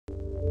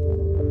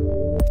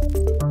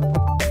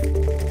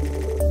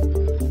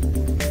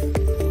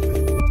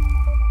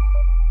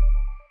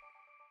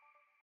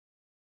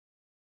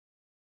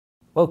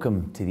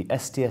Welcome to the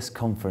STS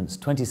Conference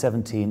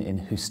 2017 in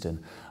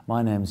Houston.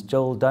 My name's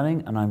Joel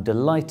Dunning and I'm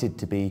delighted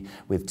to be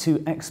with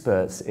two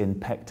experts in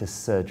Pectus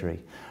surgery.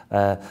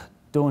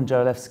 Dawn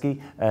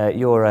Jaroszewski,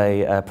 you're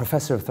a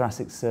professor of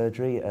thoracic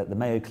surgery at the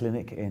Mayo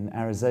Clinic in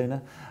Arizona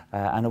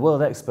and a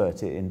world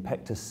expert in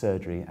Pectus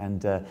surgery.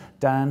 And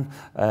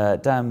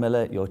Dan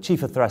Miller, you're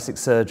chief of thoracic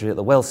surgery at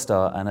the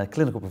Wellstar and a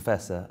clinical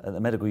professor at the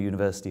Medical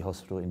University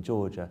Hospital in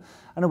Georgia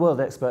and a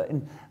world expert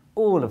in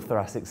all of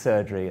thoracic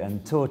surgery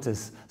and taught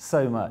us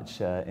so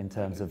much in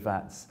terms of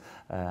VATS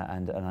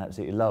and I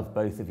absolutely love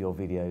both of your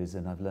videos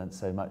and I've learned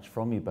so much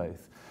from you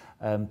both.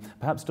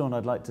 Perhaps, Dawn,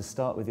 I'd like to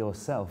start with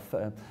yourself.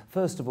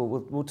 First of all,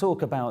 we'll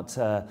talk about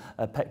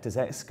Pectus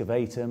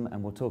Excavatum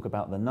and we'll talk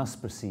about the Nuss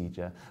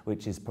Procedure,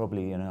 which is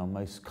probably our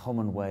most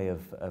common way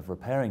of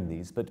repairing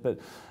these.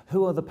 But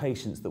who are the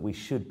patients that we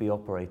should be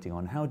operating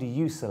on? How do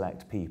you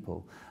select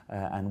people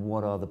and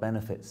what are the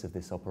benefits of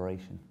this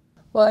operation?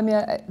 Well, I mean,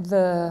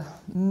 the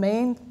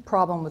main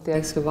problem with the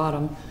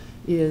excavatum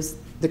is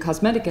the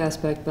cosmetic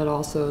aspect, but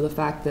also the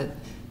fact that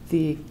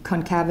the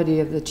concavity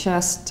of the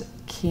chest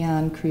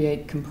can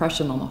create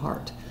compression on the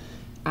heart.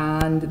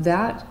 And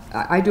that,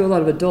 I do a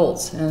lot of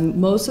adults, and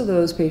most of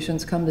those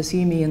patients come to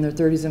see me in their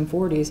 30s and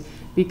 40s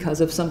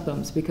because of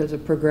symptoms, because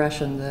of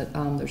progression, that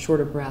they're short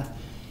of breath.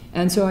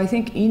 And so I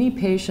think any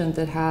patient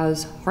that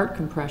has heart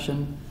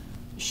compression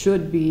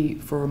should be,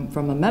 from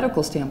a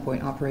medical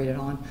standpoint, operated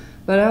on.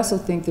 But I also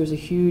think there's a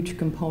huge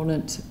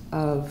component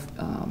of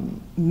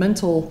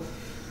mental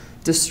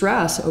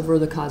distress over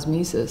the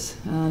cosmesis.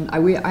 And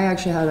I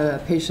actually had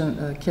a patient,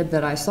 a kid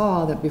that I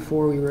saw that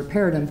before we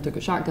repaired him took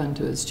a shotgun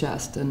to his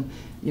chest, and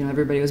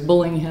everybody was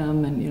bullying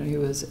him, and he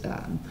was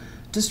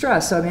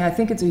distressed. So I mean, I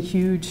think it's a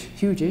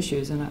huge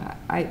issues, and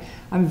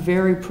I'm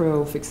very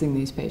pro fixing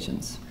these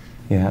patients.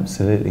 Yeah,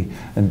 absolutely.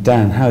 And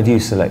Dan, how do you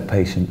select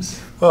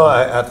patients? Well,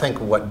 I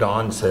think what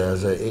Dawn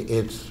says,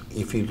 it's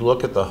if you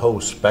look at the whole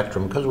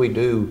spectrum, because we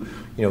do,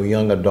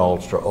 young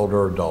adults or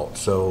older adults,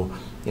 so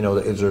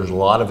there's a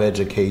lot of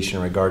education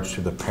in regards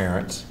to the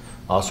parents,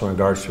 also in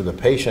regards to the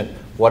patient,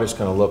 what it's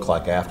going to look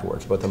like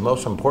afterwards. But the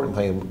most important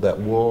thing that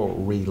we're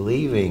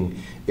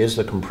relieving is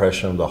the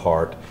compression of the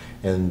heart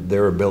and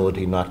their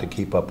ability not to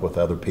keep up with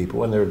other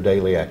people and their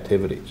daily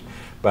activities.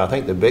 But I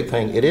think the big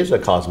thing, it is a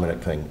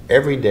cosmetic thing.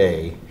 Every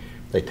day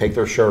they take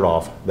their shirt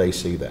off, they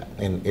see that.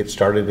 And it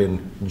started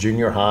in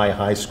junior high,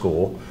 high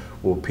school,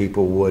 where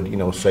people would,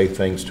 say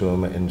things to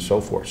them and so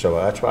forth. So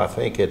that's why I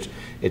think it's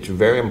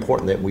very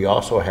important that we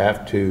also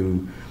have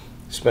to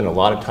spend a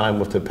lot of time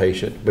with the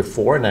patient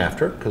before and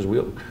after, because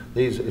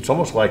it's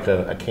almost like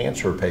a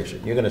cancer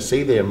patient. You're going to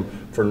see them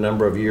for a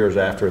number of years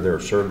after their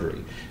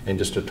surgery, and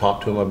just to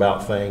talk to them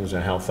about things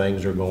and how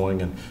things are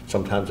going, and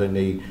sometimes they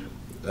need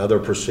other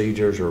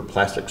procedures or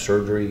plastic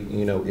surgery,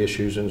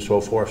 issues and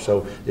so forth.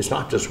 So it's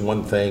not just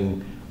one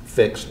thing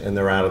fixed and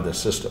they're out of the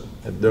system.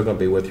 They're going to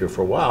be with you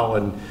for a while,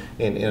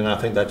 and I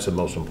think that's the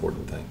most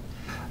important thing.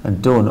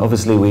 And Dawn,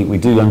 obviously we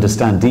do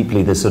understand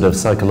deeply the sort of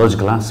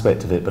psychological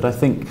aspect of it, but I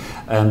think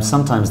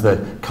sometimes the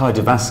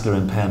cardiovascular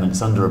impairment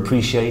is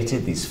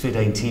underappreciated. These fit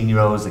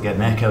 18-year-olds that get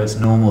an echo, it's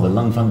normal, the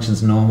lung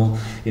function's normal.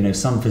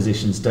 Some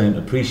physicians don't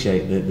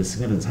appreciate the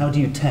significance. How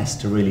do you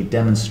test to really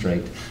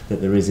demonstrate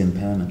that there is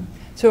impairment?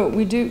 So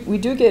we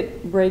do get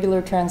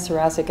regular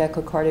transthoracic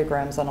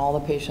echocardiograms on all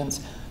the patients.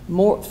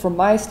 More, from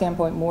my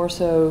standpoint, more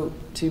so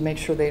to make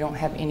sure they don't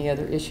have any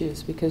other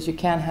issues, because you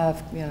can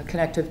have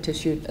connective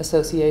tissue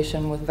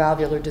association with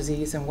valvular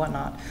disease and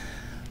whatnot.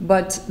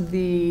 But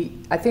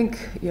I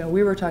think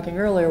we were talking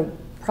earlier,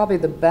 probably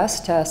the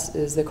best test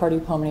is the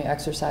cardiopulmonary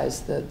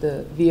exercise,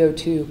 the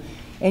VO2,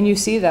 and you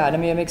see that. I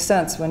mean, it makes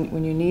sense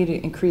when you need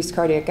increased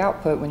cardiac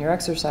output when you're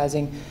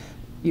exercising.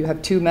 You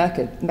have two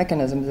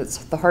mechanisms. It's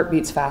the heart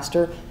beats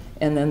faster,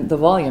 and then the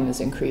volume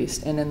is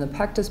increased. And in the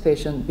Pectus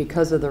patient,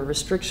 because of the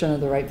restriction of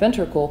the right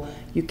ventricle,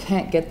 you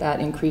can't get that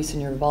increase in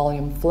your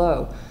volume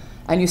flow.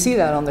 And you see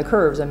that on the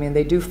curves. I mean,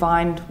 they do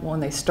find when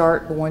they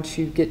start, but once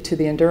you get to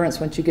the endurance,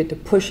 once you get to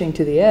pushing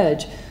to the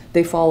edge,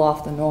 they fall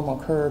off the normal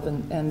curve,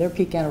 and their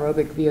peak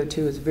anaerobic VO2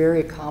 is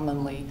very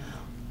commonly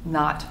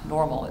not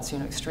normal. It's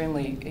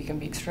it can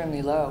be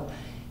extremely low.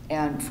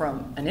 And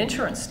from an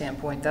insurance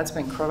standpoint, that's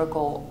been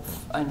critical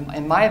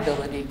in my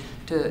ability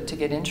to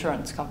get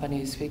insurance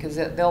companies, because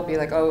they'll be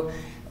like, oh,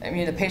 I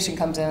mean, the patient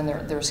comes in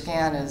and their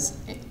scan is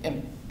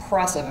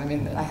impressive. I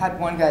mean, I had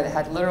one guy that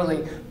had literally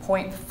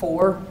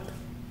 0.4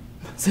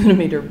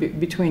 centimeter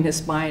between his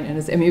spine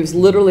and he was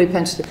literally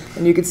pinched,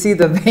 and you could see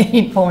the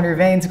pulmonary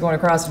veins going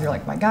across, and you're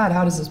like, my God,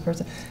 how does this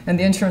person? And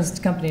the insurance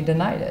company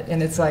denied it,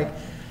 and it's like,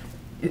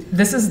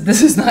 this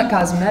is not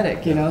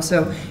cosmetic,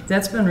 so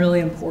that's been really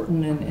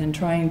important in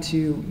trying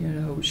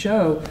to,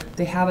 show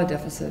they have a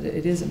deficit.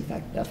 It is in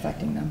fact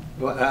affecting them.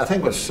 Well, I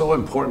think what's so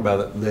important about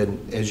it,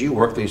 then as you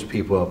work these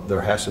people up,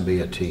 there has to be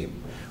a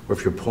team. Or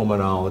if you're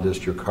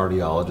pulmonologist, your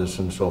cardiologist,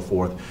 and so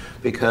forth,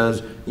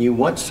 because you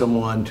want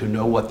someone to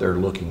know what they're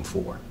looking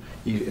for.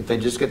 if they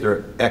just get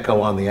their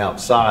echo on the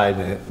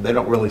outside, they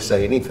don't really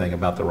say anything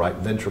about the right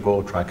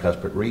ventricle,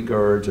 tricuspid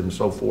regurgs, and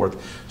so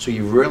forth. So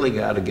you've really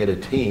got to get a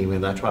team,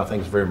 and that's why I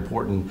think it's very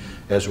important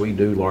as we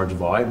do large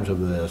volumes of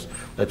this.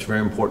 That's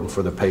very important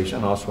for the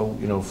patient, also,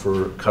 you know,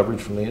 for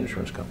coverage from the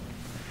insurance company.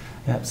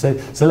 Yeah, so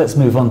let's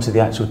move on to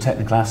the actual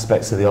technical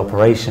aspects of the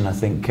operation. I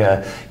think,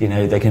 you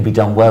know, they can be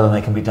done well and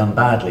they can be done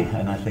badly.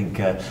 And I think,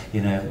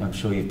 you know, I'm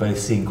sure you've both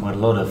seen quite a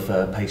lot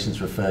of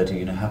patients referred who,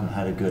 you know, haven't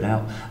had a good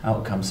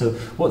outcome. So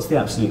what's the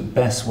absolute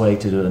best way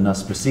to do a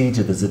Nuss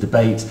procedure? There's a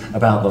debate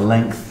about the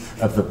length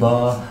of the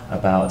bar,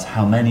 about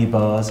how many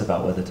bars,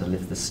 about whether to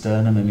lift the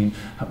sternum. I mean,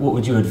 what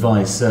would you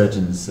advise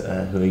surgeons who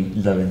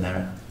are low in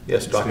their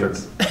Yes, Doctor.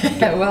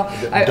 Well,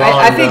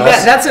 I think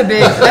that's a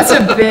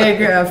big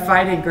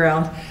fighting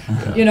ground.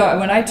 You know,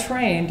 when I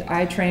trained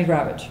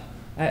Ravage.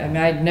 I mean,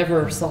 I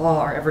never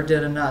saw or ever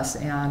did a Nuss,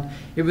 and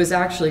it was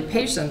actually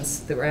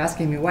patients that were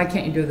asking me, why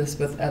can't you do this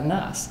with a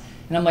Nuss?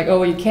 And I'm like, oh,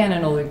 well, you can,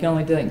 and you can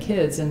only do it in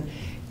kids. And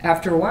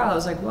after a while, I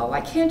was like, well,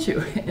 why can't you?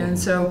 And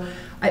so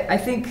I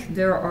think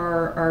there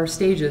are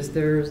stages.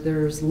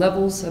 There's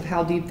levels of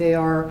how deep they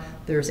are.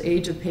 There's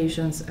age of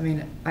patients. I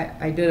mean,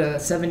 I did a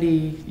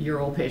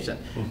 70-year-old patient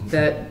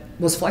that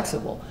was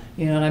flexible,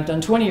 you know, and I've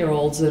done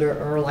 20-year-olds that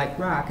are like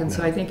rock. And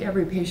so I think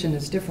every patient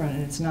is different,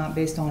 and it's not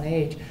based on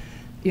age.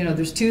 You know,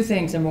 there's two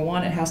things. Number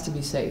one, it has to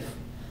be safe.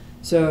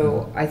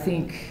 So I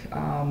think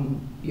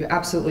you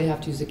absolutely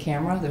have to use a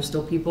camera. There's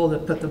still people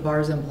that put the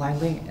bars in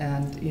blindly,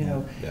 and you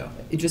know,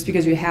 just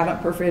because you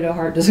haven't perforated a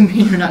heart doesn't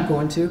mean you're not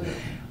going to.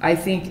 I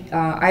think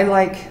I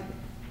like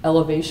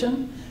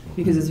elevation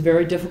because it's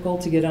very difficult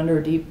to get under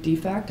a deep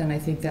defect, and I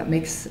think that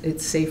makes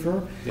it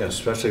safer. Yeah,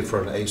 especially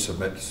for an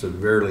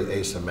severely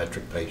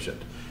asymmetric patient.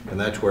 And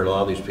that's where a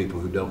lot of these people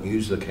who don't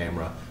use the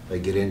camera, they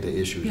get into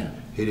issues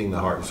hitting the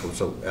heart.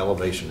 So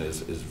elevation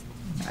is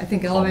I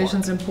think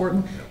elevation's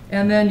important.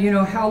 And then, you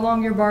know, how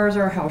long your bars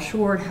are, how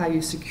short, how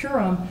you secure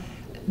them.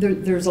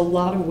 There's a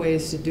lot of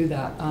ways to do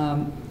that.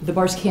 The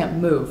bars can't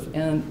move,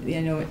 and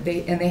you know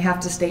they have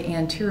to stay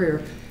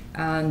anterior.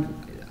 And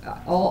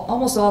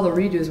almost all the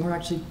redos, we're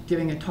actually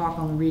giving a talk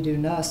on the redo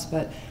Nuss,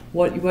 but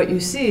what you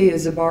see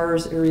is the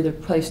bars are either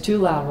placed too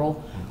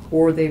lateral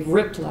or they've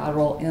ripped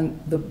lateral, and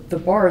the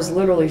bar is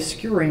literally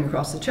skewering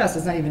across the chest.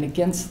 It's not even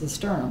against the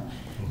sternum.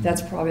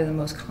 That's probably the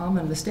most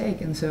common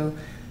mistake, and so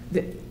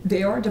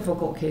they are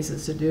difficult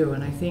cases to do,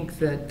 and I think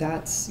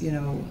that's, you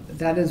know,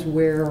 that is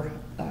where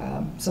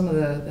some of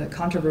the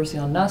controversy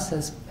on Nuss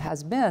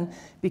has been,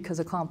 because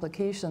of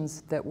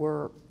complications that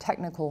were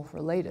technical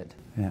related.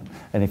 Yeah,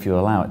 and if you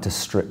allow it to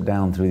strip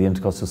down through the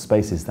intercostal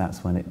spaces,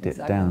 that's when it dips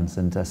down.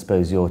 And I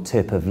suppose your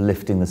tip of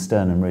lifting the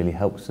sternum really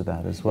helps with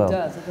that as well.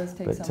 It does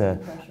take some of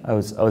the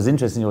pressure. I was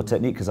interested in your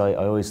technique because I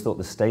always thought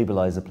the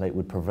stabilizer plate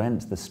would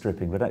prevent the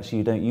stripping, but actually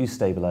you don't use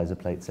stabilizer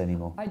plates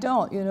anymore. I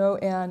don't, you know,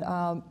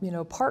 and you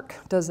know, Park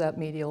does that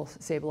medial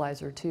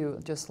stabilizer too,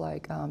 just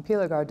like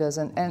Pilagar does,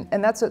 and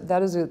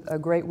that is a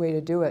great way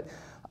to do it.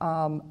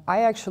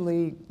 I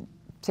actually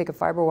take a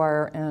fiber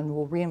wire and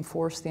we'll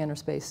reinforce the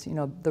interspace, you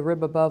know, the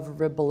rib above,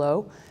 rib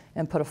below,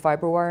 and put a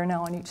fiber wire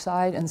now on each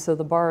side, and so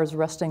the bar is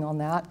resting on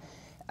that,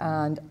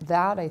 and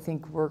that I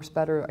think works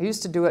better. I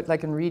used to do it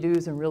like in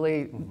redos and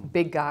really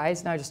big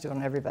guys. Now I just do it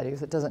on everybody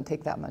because it doesn't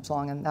take that much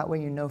long, and that way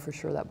you know for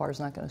sure that bar's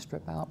not going to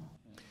strip out.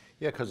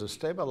 Yeah, because the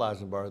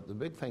stabilizing bar, the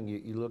big thing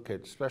you look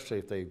at, especially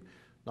if they've,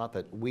 not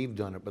that we've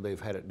done it, but they've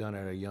had it done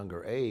at a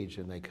younger age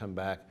and they come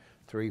back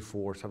 3,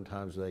 4,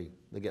 sometimes they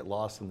get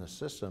lost in the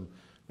system.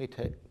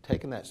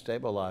 Taking that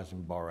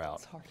stabilizing bar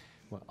out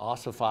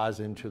ossifies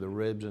into the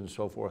ribs and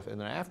so forth,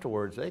 and then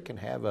afterwards they can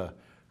have a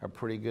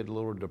pretty good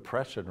little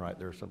depression right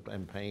there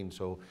and pain.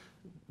 So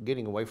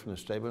getting away from the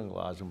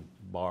stabilizing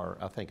bar,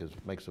 I think,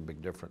 makes a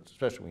big difference,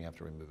 especially when you have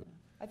to remove it.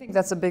 I think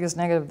that's the biggest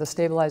negative of the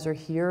stabilizer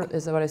here,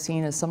 is that what I've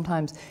seen is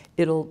sometimes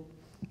it'll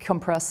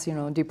compress, you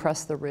know,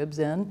 depress the ribs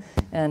in,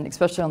 and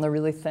especially on the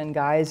really thin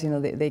guys, you know,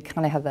 they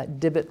kind of have that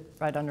divot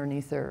right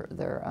underneath their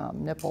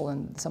nipple,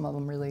 and some of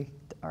them really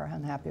are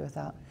unhappy with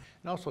that.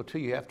 And also too,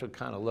 you have to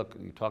kind of look,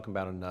 you're talking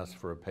about a Nuss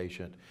for a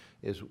patient,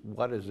 is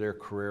what is their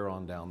career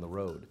on down the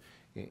road?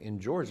 In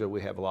Georgia,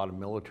 we have a lot of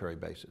military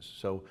bases.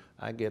 So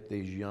I get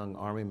these young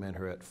Army men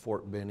who are at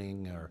Fort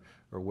Benning or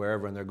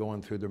wherever, and they're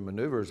going through their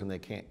maneuvers and they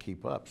can't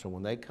keep up. So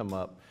when they come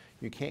up,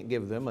 you can't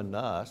give them a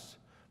Nuss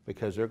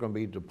because they're going to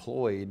be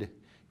deployed,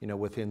 you know,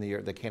 within the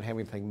air. They can't have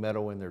anything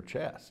metal in their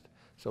chest.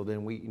 So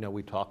then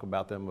we talk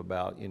about them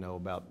about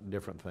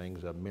different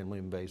things, a minimally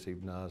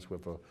invasive Nuss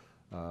with a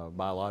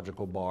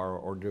biological bar,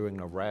 or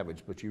doing a Ravage.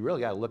 But you really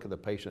got to look at the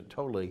patient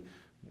totally,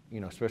 you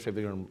know, especially if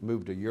they're going to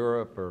move to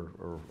Europe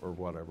or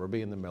whatever, or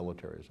be in the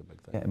military is a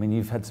big thing. Yeah, I mean,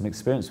 you've had some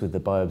experience with the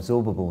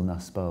bioabsorbable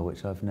Nuss bar,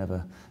 which I've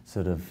never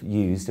sort of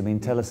used. I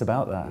mean, tell us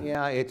about that.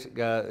 Yeah,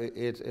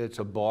 it's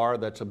a bar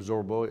that's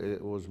absorbable.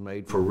 It was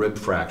made for rib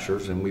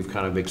fractures, and we've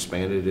kind of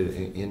expanded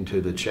it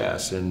into the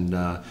chest.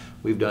 And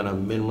we've done a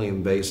minimally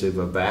invasive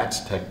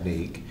VATS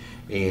technique.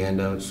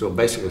 And so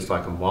basically it's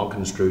like a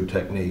Vulcan screw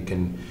technique,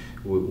 and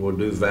We'll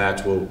do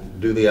VATS. We'll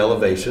do the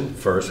elevation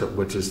first,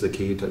 which is the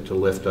key to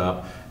lift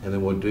up, and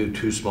then we'll do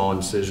 2 small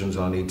incisions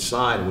on each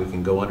side, and we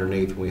can go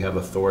underneath. We have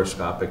a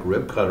thoracoscopic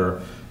rib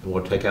cutter, and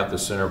we'll take out the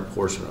center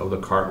portion of the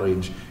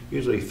cartilage,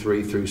 usually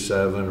 3 through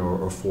 7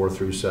 or 4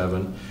 through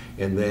 7,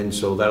 and then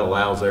so that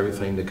allows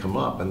everything to come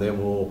up. And then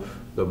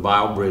the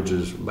bile bridge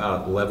is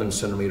about 11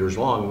 centimeters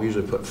long. We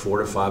usually put 4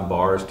 to 5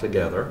 bars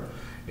together,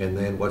 and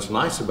then what's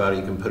nice about it,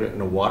 you can put it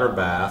in a water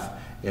bath,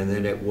 and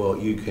then it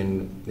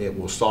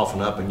will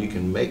soften up, and you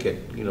can make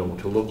it, you know,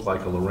 to look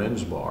like a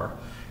Lorenz bar.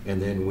 And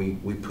then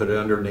we put it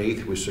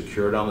underneath, we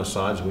secure it on the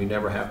sides, and we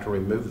never have to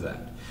remove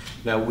that.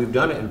 Now, we've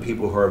done it in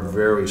people who are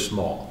very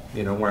small.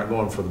 You know, we're not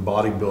going for the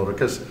bodybuilder,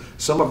 because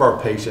some of our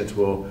patients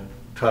will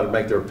try to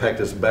make their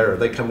pectus better.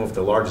 They come with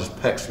the largest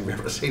pecs you've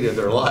ever seen in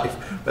their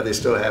life, but they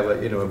still have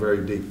a, you know, a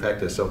very deep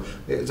pectus. So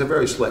it's a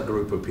very select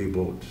group of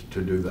people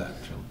to do that.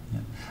 So.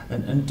 Yeah.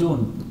 And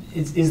Dawn,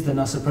 is the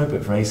Nuss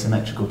appropriate for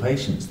asymmetrical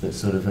patients that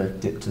sort of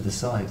dip to the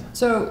side?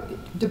 So,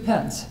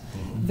 depends.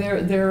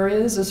 There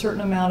is a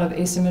certain amount of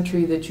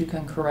asymmetry that you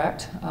can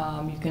correct.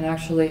 You can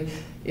actually,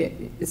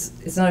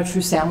 it's not a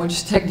true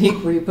sandwich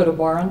technique where you put a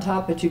bar on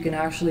top, but you can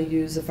actually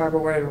use a fiber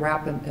wire to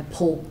wrap and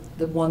pull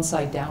the one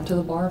side down to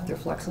the bar if they're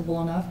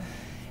flexible enough.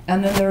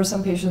 And then there are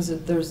some patients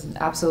that there's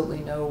absolutely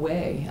no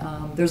way.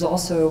 There's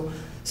also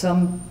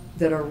some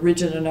that are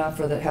rigid enough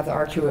or that have the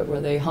arcuate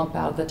where they hump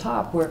out at the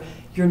top, where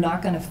you're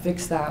not going to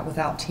fix that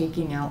without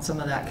taking out some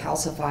of that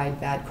calcified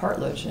bad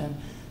cartilage. And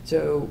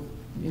so,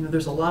 you know,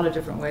 there's a lot of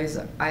different ways.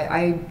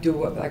 I do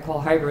what I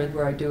call hybrid,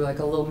 where I do like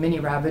a little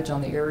mini ravage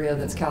on the area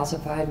that's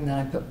calcified, and then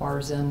I put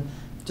bars in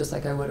just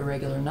like I would a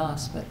regular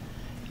Nuss. But,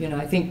 you know,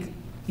 I think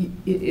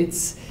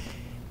it's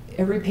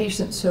every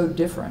patient's so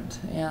different,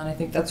 and I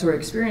think that's where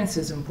experience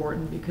is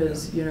important,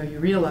 because you know, you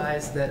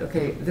realize that,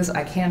 okay, this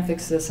I can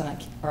fix this, and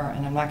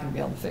I'm not going to be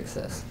able to fix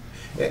this.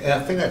 And I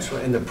think that's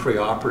in the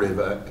preoperative.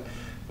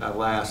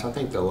 I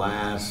think the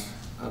last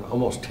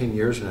almost 10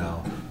 years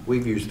now,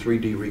 we've used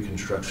 3D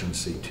reconstruction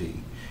CT.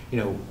 You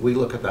know, we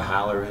look at the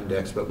Haller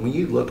index, but when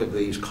you look at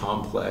these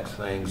complex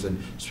things,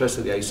 and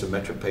especially the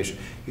asymmetric patient,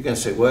 you're going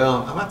to say,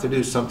 well, I'm going to have to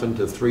do something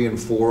to 3 and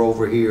 4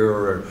 over here,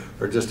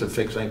 or just to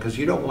fix things, because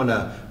you don't want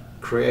to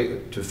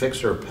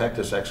fix their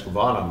pectus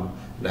excavatum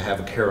to have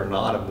a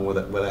carotenotum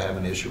where they have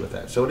an issue with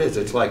that. So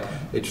it's like,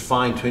 it's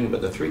fine tuning,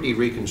 but the 3D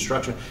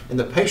reconstruction, and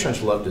the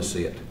patients love to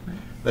see it.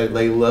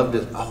 They loved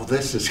it. Oh,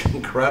 this is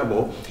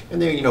incredible.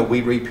 And then, you know, we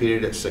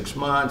repeated it 6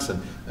 months,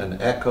 and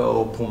an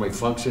echo, pulmonary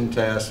function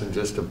test, and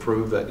just to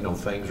prove that, you know,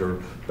 things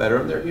are better.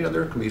 And there, you know,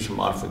 there can be some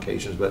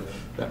modifications, but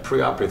that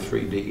preoperative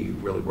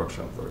 3D really works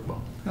out very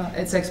well.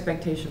 It's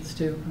expectations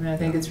too. I mean, I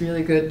think it's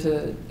really good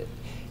to,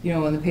 you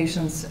know, when the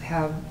patients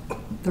have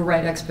the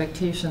right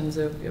expectations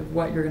of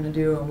what you're going to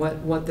do and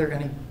what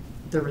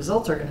the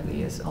results are going to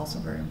be is also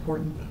very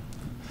important.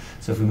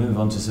 So if we move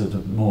on to sort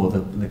of more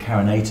the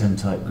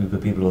carinatum type group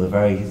of people, or the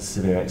very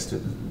severe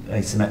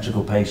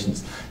asymmetrical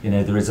patients, you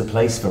know, there is a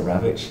place for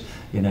ravage.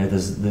 You know,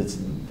 there's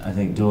I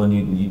think, Dawn,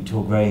 you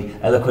talk very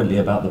eloquently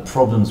about the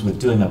problems with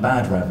doing a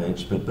bad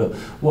ravage, but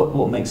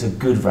what makes a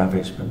good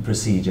ravage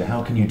procedure?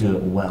 How can you do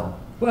it well?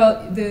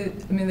 Well,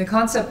 the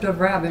concept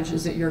of ravage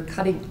is that you're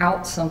cutting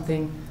out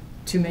something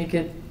to make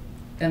it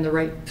in the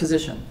right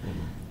position.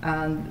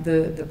 And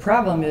the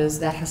problem is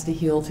that has to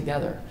heal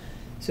together.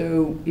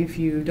 So if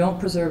you don't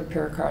preserve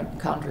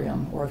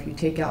perichondrium, or if you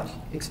take out,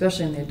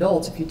 especially in the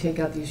adults, if you take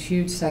out these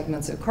huge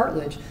segments of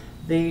cartilage,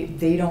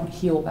 they don't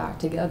heal back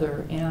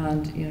together.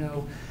 And, you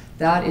know,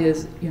 that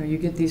is, you know, you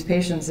get these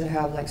patients that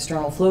have like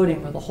sternal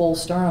floating, where the whole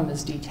sternum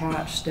is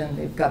detached, and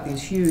they've got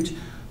these huge,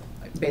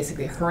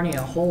 basically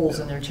hernia holes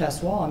in their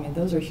chest wall. I mean,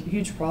 those are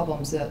huge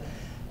problems that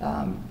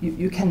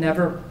you can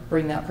never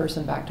bring that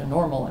person back to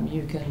normal. I mean,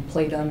 you can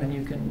plate them and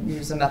you can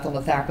use a methyl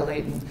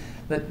methacrylate,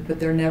 but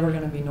they're never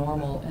going to be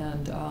normal,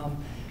 and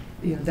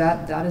you know,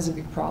 that is a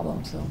big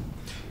problem. So,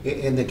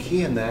 and the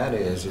key in that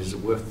is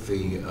with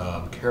the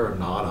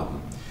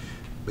carotenotum,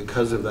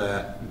 because of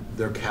that,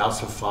 they're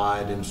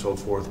calcified and so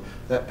forth.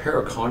 That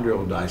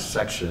perichondrial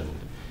dissection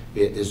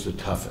is the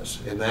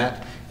toughest, and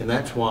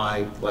that's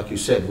why, like you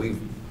said, we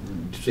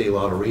see a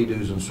lot of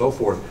redos and so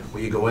forth.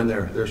 When you go in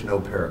there, there's no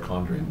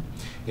perichondrium.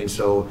 And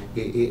so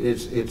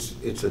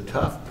it's a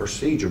tough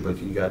procedure, but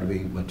you got to be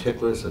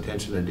meticulous,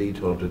 attention to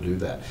detail to do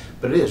that.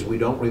 But it is, we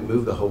don't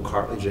remove the whole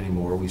cartilage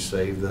anymore. We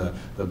save the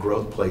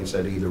growth plates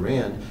at either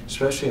end,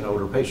 especially in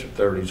older patients,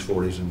 30s,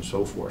 40s, and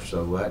so forth.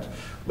 So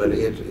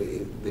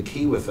the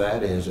key with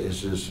that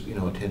is just, you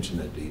know, attention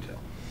to detail.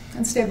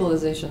 And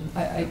stabilization.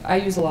 I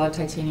use a lot of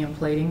titanium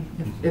plating.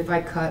 If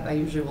I cut, I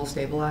usually will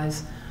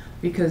stabilize,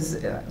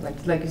 because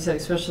like you said,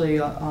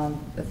 especially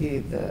on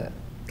the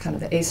kind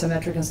of the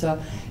asymmetric and stuff,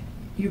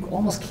 you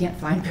almost can't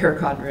find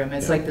perichondrium.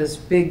 It's like this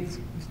big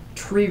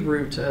tree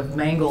root of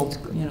mangled,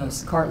 you know,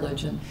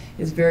 cartilage, and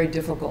it's very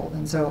difficult.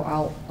 And so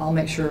I'll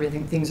make sure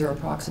things are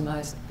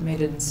approximated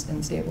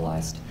and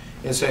stabilized.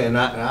 And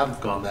I've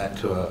gone that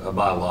to a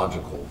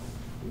biological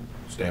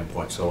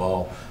standpoint.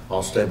 So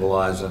I'll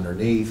stabilize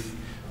underneath,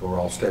 or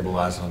I'll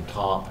stabilize on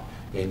top.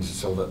 And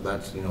so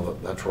that's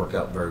that's worked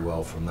out very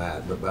well from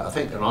that. But I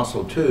think, and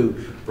also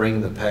too,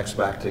 bringing the pecs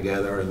back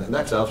together, and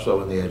that's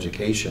also in the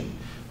education.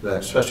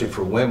 That especially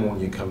for women, when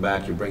you come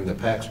back, you bring the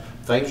pecs,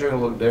 things are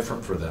going to look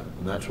different for them,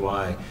 and that's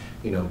why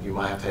you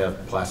might have to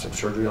have plastic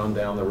surgery on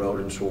down the road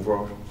and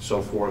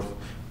so forth,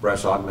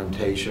 breast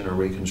augmentation or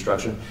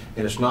reconstruction,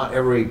 and it's not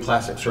every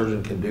plastic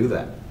surgeon can do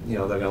that. They're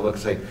going to look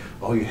and say,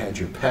 oh, you had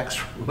your pecs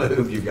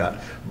removed, you've got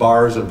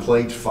bars and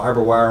plates,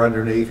 fiber wire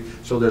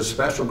underneath. So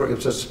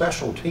it's a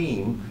special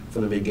team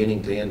from the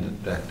beginning to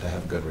end to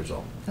have a good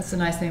result. That's the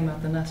nice thing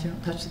about the Nuss, you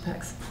don't touch the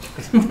pecs.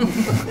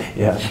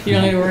 Yeah. You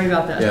don't need to worry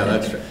about that. Yeah,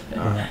 that's true.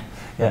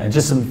 Yeah, and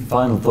just some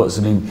final thoughts.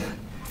 I mean,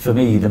 for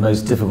me, the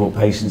most difficult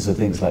patients are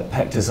things like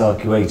Pectus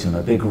arcuatum,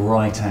 a big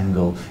right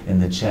angle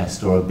in the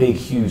chest, or a big,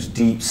 huge,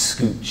 deep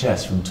scoop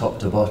chest from top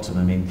to bottom.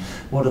 I mean,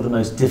 what are the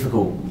most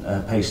difficult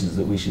patients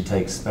that we should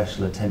take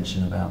special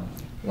attention about?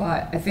 Well,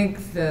 I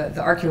think the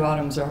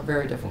arcuatums are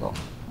very difficult,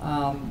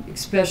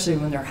 especially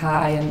when they're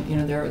high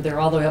and they're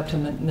all the way up to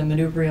the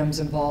manubriums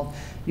involved.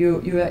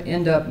 You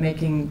end up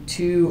making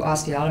 2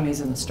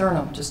 osteotomies in the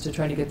sternum just to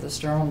try to get the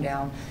sternum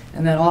down,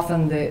 and then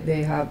often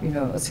they have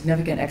a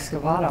significant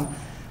excavatum,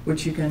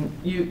 which you can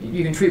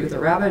treat with a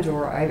ravage,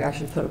 or I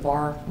actually put a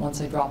bar once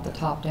I drop the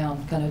top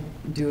down, kind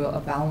of do a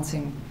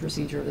balancing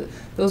procedure.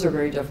 Those are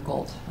very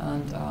difficult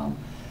and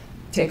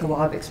take a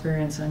lot of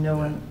experience. I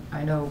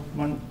know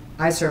when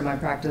I started my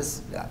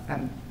practice,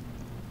 I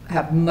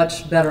have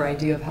much better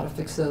idea of how to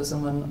fix those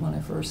than when I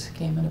first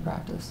came into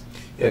practice.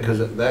 Yeah,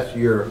 because that's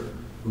your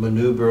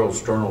manubrial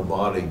sternal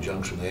body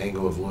junction, the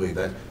angle of Louis.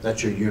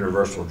 That's your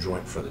universal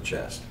joint for the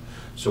chest.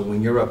 So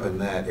when you're up in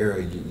that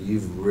area,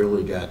 you've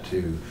really got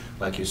to,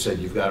 like you said,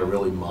 you've got to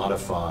really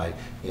modify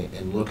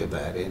and look at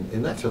that.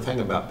 And that's the thing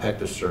about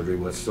Pectus surgery,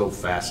 what's so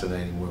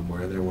fascinating when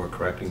we're in there, we're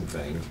correcting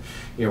things.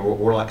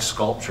 We're like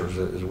sculptures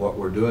is what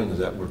we're doing, is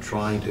that we're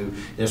trying to,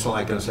 and it's not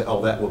like going to say,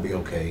 oh, that will be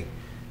okay.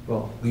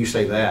 Well, you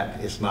say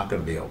that, it's not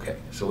going to be okay.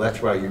 So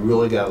that's why you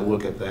really got to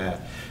look at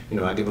that.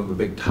 I give them a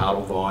big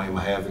tidal volume.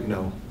 I have,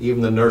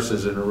 even the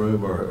nurses in the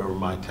room or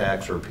my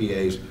techs or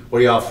PAs, what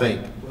do y'all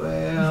think?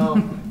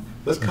 Well,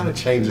 let's kind of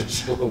change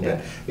this a little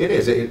bit. It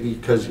is,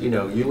 because you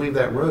leave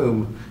that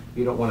room,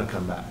 you don't want to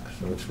come back.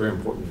 So it's very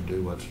important to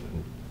do what's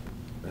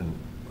in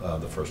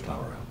the first time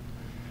around.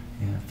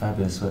 Yeah,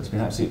 fabulous. Well, it's been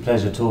an absolute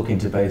pleasure talking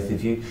to both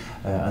of you.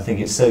 I think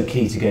it's so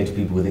key to go to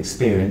people with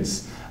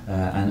experience,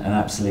 and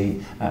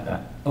absolutely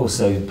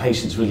also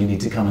patients really need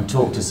to come and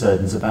talk to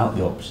surgeons about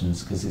the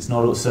options, because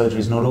surgery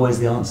is not always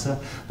the answer,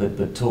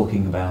 but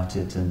talking about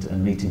it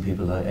and meeting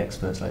people like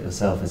experts like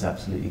yourself is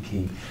absolutely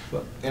key.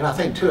 And I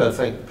think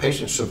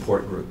patient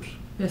support groups.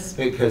 Yes.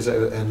 Because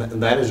and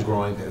that is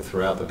growing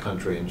throughout the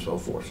country and so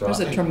forth. So there's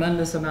a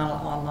tremendous amount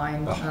of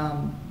online.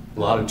 A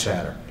lot of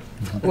chatter.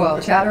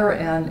 Well, chatter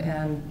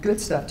and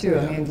good stuff too.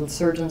 Yeah. I mean, the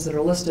surgeons that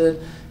are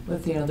listed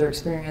with their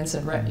experience,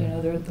 and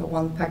the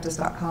one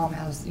Pectus.com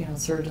has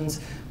surgeons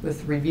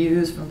with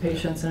reviews from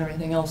patients and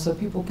everything else, so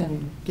people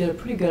can get a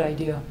pretty good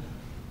idea.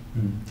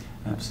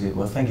 Absolutely.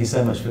 Well, thank you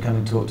so much for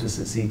coming to talk to us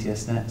at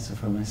CTSNet. So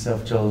from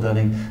myself, Joel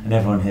Dunning, and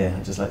everyone here,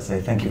 I'd just like to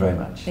say thank you very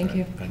much. Thank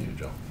you. Thank you,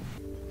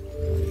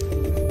 Joel.